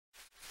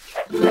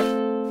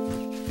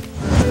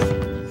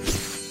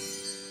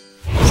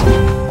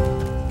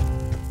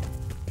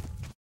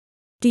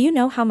Do you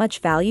know how much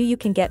value you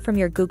can get from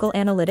your Google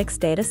Analytics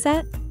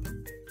dataset?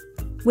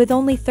 With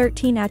only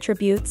 13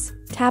 attributes,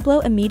 Tableau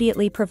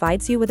immediately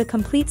provides you with a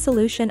complete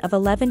solution of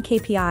 11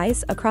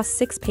 KPIs across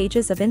 6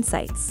 pages of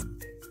insights.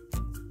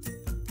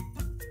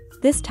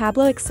 This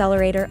Tableau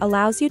Accelerator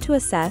allows you to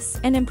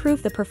assess and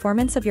improve the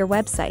performance of your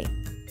website.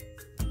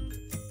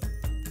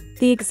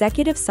 The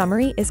executive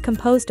summary is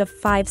composed of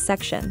 5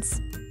 sections.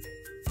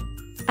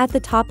 At the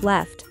top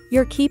left,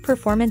 your key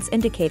performance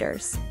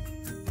indicators.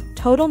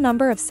 Total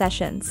number of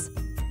sessions,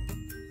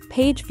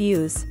 page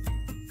views,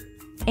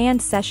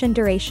 and session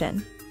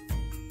duration.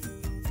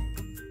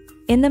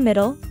 In the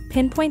middle,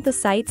 pinpoint the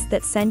sites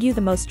that send you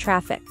the most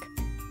traffic.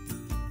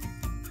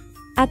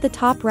 At the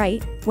top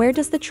right, where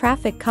does the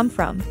traffic come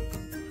from?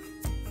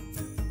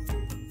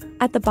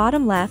 At the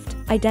bottom left,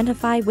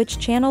 identify which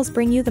channels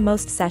bring you the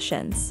most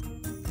sessions.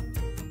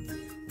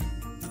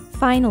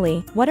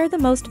 Finally, what are the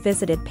most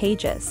visited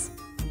pages?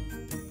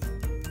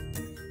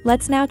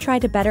 Let's now try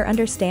to better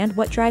understand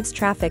what drives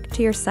traffic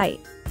to your site.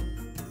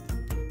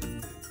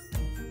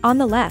 On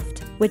the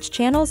left, which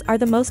channels are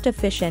the most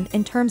efficient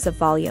in terms of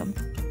volume,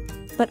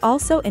 but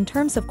also in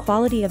terms of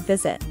quality of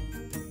visit?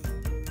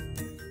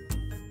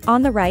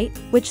 On the right,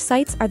 which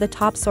sites are the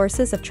top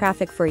sources of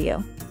traffic for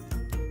you?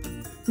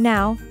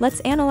 Now, let's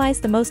analyze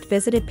the most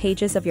visited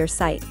pages of your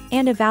site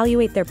and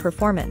evaluate their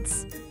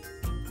performance.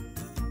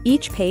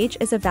 Each page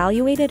is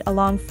evaluated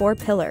along 4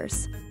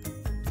 pillars.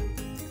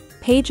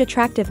 Page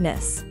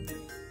attractiveness.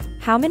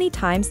 How many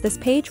times this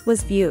page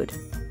was viewed?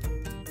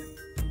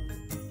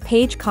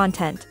 Page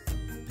content.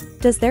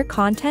 Does their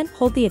content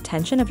hold the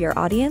attention of your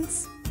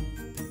audience?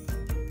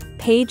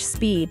 Page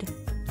speed.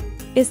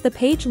 Is the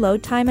page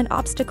load time an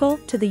obstacle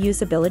to the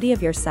usability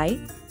of your site?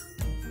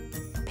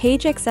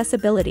 Page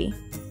accessibility.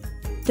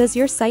 Does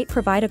your site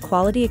provide a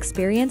quality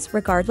experience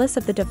regardless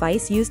of the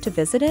device used to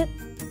visit it?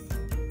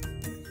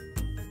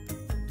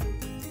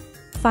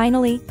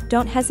 Finally,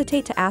 don't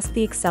hesitate to ask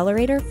the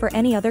accelerator for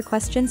any other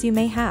questions you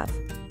may have.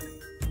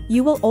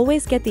 You will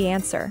always get the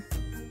answer.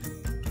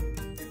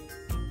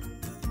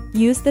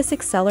 Use this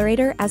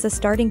accelerator as a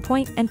starting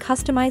point and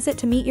customize it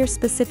to meet your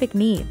specific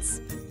needs.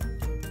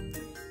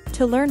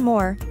 To learn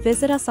more,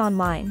 visit us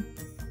online.